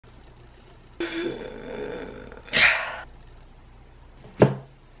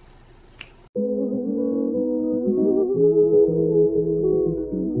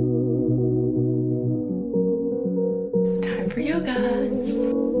Time for yoga.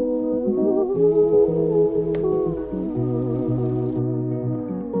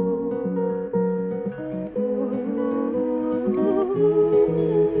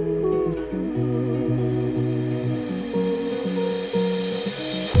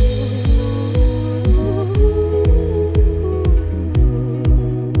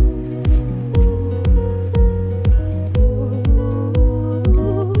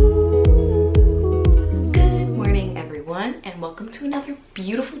 Welcome to another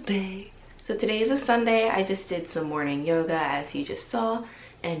beautiful day. So today is a Sunday. I just did some morning yoga as you just saw,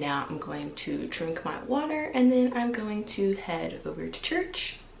 and now I'm going to drink my water and then I'm going to head over to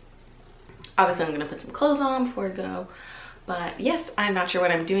church. Obviously I'm going to put some clothes on before I go, but yes, I'm not sure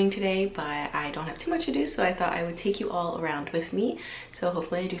what I'm doing today, but I don't have too much to do, so I thought I would take you all around with me. So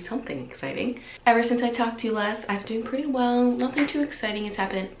hopefully I do something exciting. Ever since I talked to you last, I've been doing pretty well. Nothing too exciting has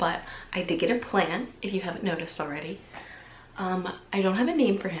happened, but I did get a plan, if you haven't noticed already. I don't have a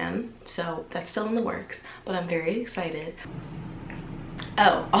name for him, so that's still in the works, but I'm very excited.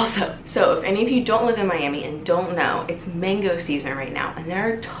 Oh, also, so if any of you don't live in Miami and don't know, it's mango season right now, and there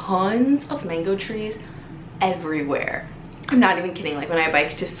are tons of mango trees everywhere. I'm not even kidding. Like when I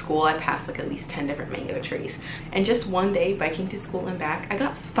bike to school, I pass like at least 10 different mango trees. And just one day biking to school and back, I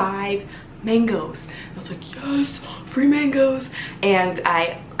got 5 mangoes. I was like, yes, free mangoes. And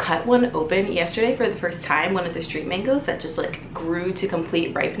I cut one open yesterday for the first time, one of the street mangoes that just like grew to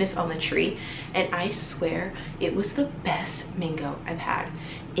complete ripeness on the tree, and I swear it was the best mango I've had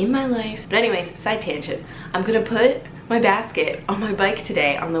in my life. But anyways, side tangent, I'm gonna put my basket on my bike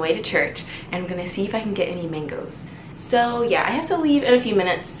today on the way to church, and I'm gonna see if I can get any mangoes. So yeah, I have to leave in a few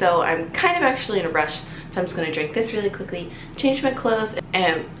minutes, so I'm kind of actually in a rush. So I'm just gonna drink this really quickly, change my clothes,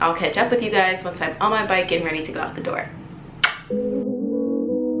 and I'll catch up with you guys once I'm on my bike and ready to go out the door.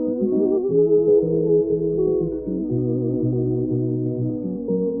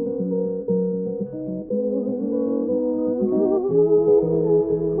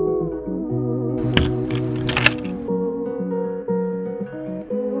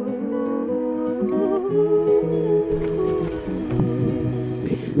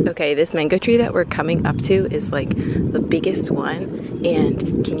 Okay, this mango tree that we're coming up to is like the biggest one,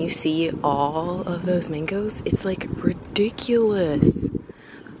 and can you see all of those mangoes? It's like ridiculous.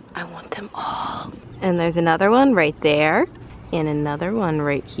 I want them all. And there's another one right there, and another one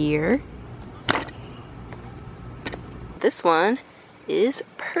right here. This one is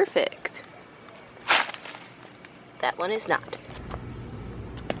perfect. That one is not.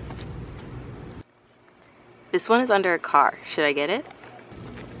 This one is under a car. Should I get it?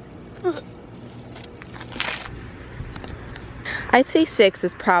 I'd say 6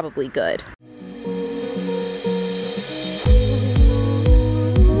 is probably good.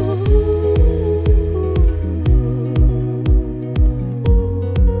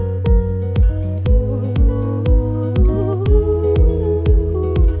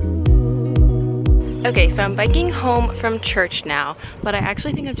 Okay, so I'm biking home from church now, but I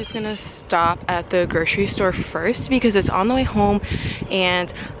actually think I'm just gonna stop at the grocery store first because it's on the way home,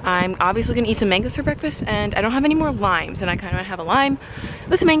 and I'm obviously gonna eat some mangoes for breakfast, and I don't have any more limes, and I kind of have a lime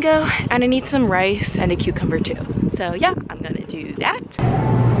with a mango, and I need some rice and a cucumber too. So yeah, I'm gonna do that.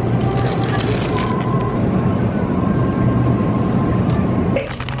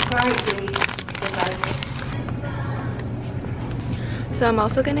 So I'm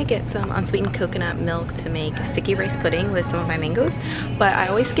also gonna get some unsweetened coconut milk to make sticky rice pudding with some of my mangoes, but I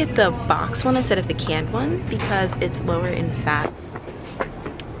always get the box one instead of the canned one because it's lower in fat.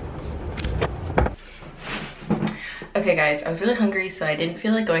 Okay guys, I was really hungry, so I didn't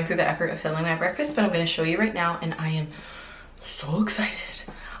feel like going through the effort of filming my breakfast, but I'm gonna show you right now, and I am so excited.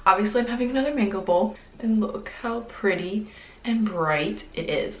 Obviously I'm having another mango bowl, and look how pretty and bright it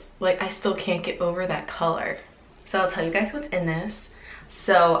is. Like, I still can't get over that color. So I'll tell you guys what's in this.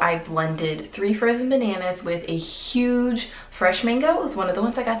 So I blended 3 frozen bananas with a huge fresh mango. It was one of the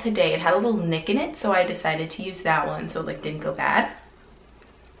ones I got today. It had a little nick in it, so I decided to use that one so it like didn't go bad.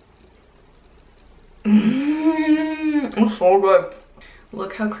 It's so good.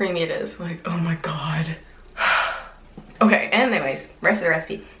 Look how creamy it is. Like, oh my god. Okay, anyways, rest of the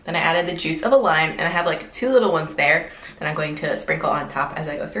recipe. Then I added the juice of a lime, and I have like 2 little ones there that I'm going to sprinkle on top as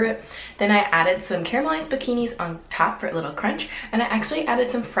I go through it. Then I added some caramelized bikinis on top for a little crunch, and I actually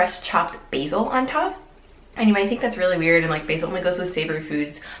added some fresh chopped basil on top. And you might think that's really weird, and like basil only goes with savory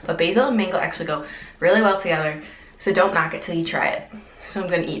foods, but basil and mango actually go really well together, so don't knock it till you try it. So I'm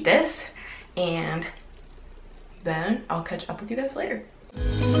gonna eat this, and then I'll catch up with you guys later.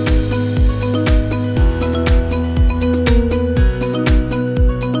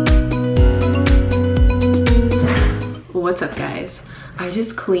 What's up, guys? I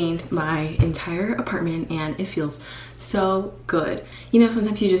just cleaned my entire apartment and it feels so good. You know,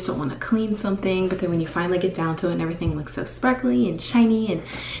 sometimes you just don't want to clean something, but then when you finally get down to it and everything looks so sparkly and shiny and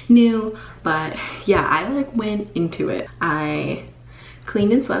new. But yeah, I like went into it. I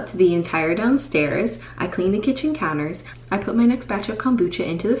cleaned and swept the entire downstairs. I cleaned the kitchen counters. I put my next batch of kombucha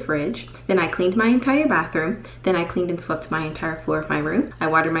into the fridge. Then I cleaned my entire bathroom. Then I cleaned and swept my entire floor of my room. I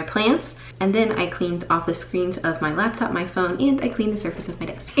watered my plants. And then I cleaned off the screens of my laptop, my phone, and I cleaned the surface of my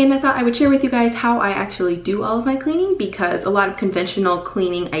desk. And I thought I would share with you guys how I actually do all of my cleaning, because a lot of conventional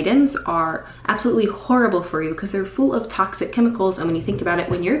cleaning items are absolutely horrible for you because they're full of toxic chemicals. And when you think about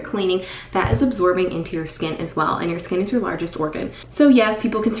it, when you're cleaning, that is absorbing into your skin as well. And your skin is your largest organ. So yes,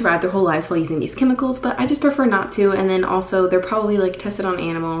 people can survive their whole lives while using these chemicals, but I just prefer not to. And then also they're probably like tested on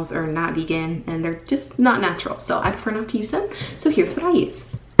animals or not vegan, and they're just not natural. So I prefer not to use them. So here's what I use.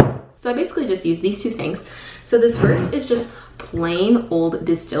 So I basically just use these two things. So this first is just plain old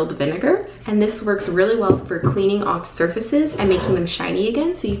distilled vinegar, and this works really well for cleaning off surfaces and making them shiny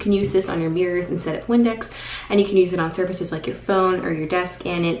again. So you can use this on your mirrors instead of Windex, and you can use it on surfaces like your phone or your desk,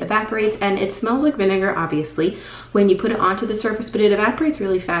 and it evaporates, and it smells like vinegar obviously when you put it onto the surface, but it evaporates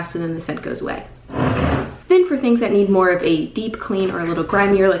really fast and then the scent goes away. Then for things that need more of a deep clean or a little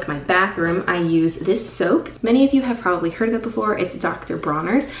grimier, like my bathroom, I use this soap. Many of you have probably heard of it before. It's Dr.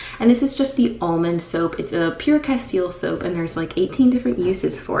 Bronner's, and this is just the almond soap. It's a pure Castile soap, and there's like 18 different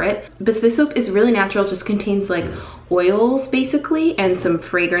uses for it. But this soap is really natural, just contains like oils basically and some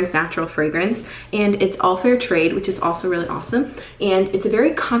fragrance, natural fragrance, and it's all fair trade, which is also really awesome. And it's a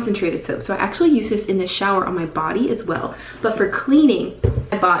very concentrated soap, so I actually use this in the shower on my body as well. But for cleaning,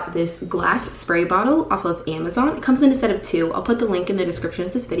 I bought this glass spray bottle off of Amazon. It comes in a set of 2. I'll put the link in the description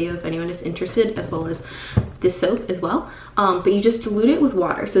of this video if anyone is interested, as well as this soap as well. But you just dilute it with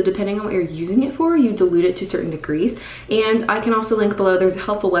water. So depending on what you're using it for, you dilute it to certain degrees. And I can also link below, there's a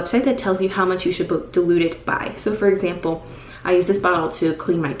helpful website that tells you how much you should dilute it by. So for example, I use this bottle to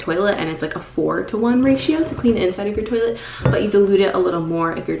clean my toilet, and it's like a 4:1 ratio to clean the inside of your toilet, but you dilute it a little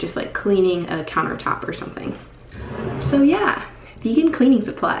more if you're just like cleaning a countertop or something. So yeah, vegan cleaning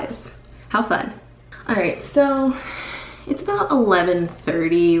supplies. How fun. All right, so it's about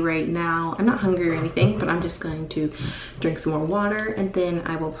 11:30 right now. I'm not hungry or anything, but I'm just going to drink some more water, and then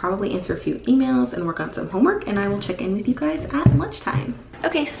I will probably answer a few emails and work on some homework, and I will check in with you guys at lunchtime.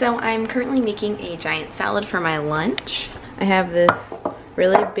 Okay, so I'm currently making a giant salad for my lunch. I have this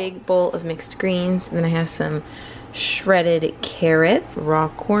really big bowl of mixed greens, and then I have some shredded carrots, raw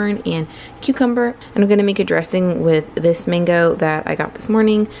corn, and cucumber. And I'm gonna make a dressing with this mango that I got this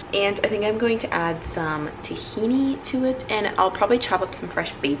morning. And I think I'm going to add some tahini to it, and I'll probably chop up some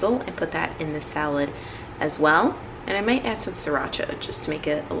fresh basil and put that in the salad as well. And I might add some sriracha just to make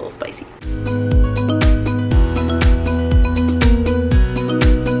it a little spicy.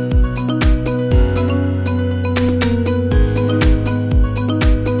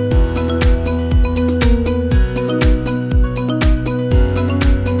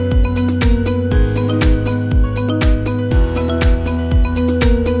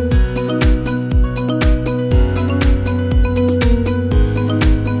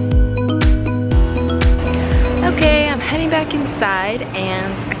 Inside,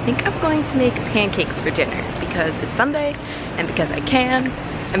 and I think I'm going to make pancakes for dinner because it's Sunday, and because I can,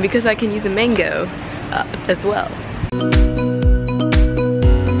 and because I can use a mango up as well.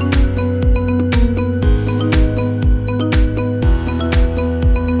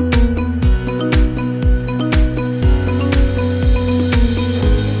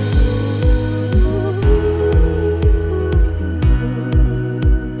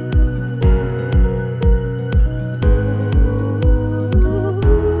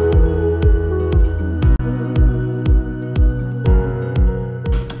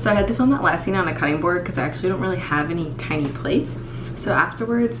 So I had to film that last scene on a cutting board because I actually don't really have any tiny plates. So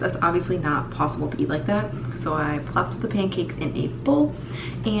afterwards, that's obviously not possible to eat like that. So I plopped the pancakes in a bowl,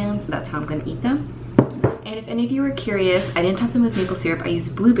 and that's how I'm gonna eat them. And if any of you are curious, I didn't top them with maple syrup. I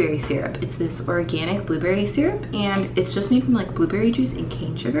used blueberry syrup. It's this organic blueberry syrup, and it's just made from like blueberry juice and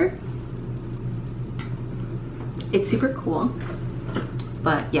cane sugar. It's super cool.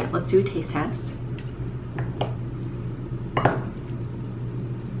 But yeah, let's do a taste test.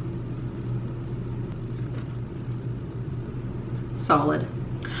 Solid.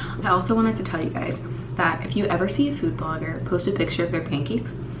 I also wanted to tell you guys that if you ever see a food blogger post a picture of their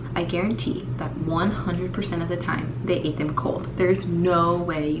pancakes, I guarantee that 100% of the time they ate them cold. There's no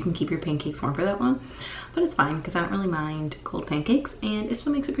way you can keep your pancakes warm for that long, but it's fine because I don't really mind cold pancakes and it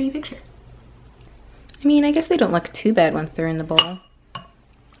still makes a pretty picture. I mean, I guess they don't look too bad once they're in the bowl.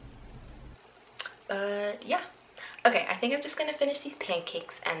 But yeah. Okay, I think I'm just gonna finish these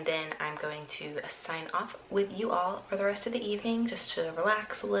pancakes and then I'm going to sign off with you all for the rest of the evening, just to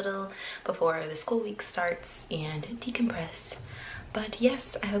relax a little before the school week starts and decompress. But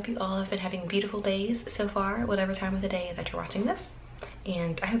yes, I hope you all have been having beautiful days so far, whatever time of the day that you're watching this.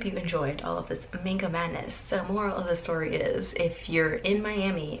 And I hope you enjoyed all of this mango madness. So moral of the story is, if you're in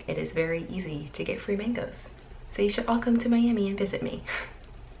Miami, it is very easy to get free mangoes. So you should all come to Miami and visit me.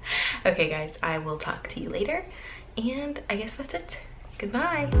 Okay guys, I will talk to you later. And I guess that's it.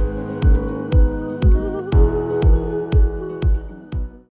 Goodbye.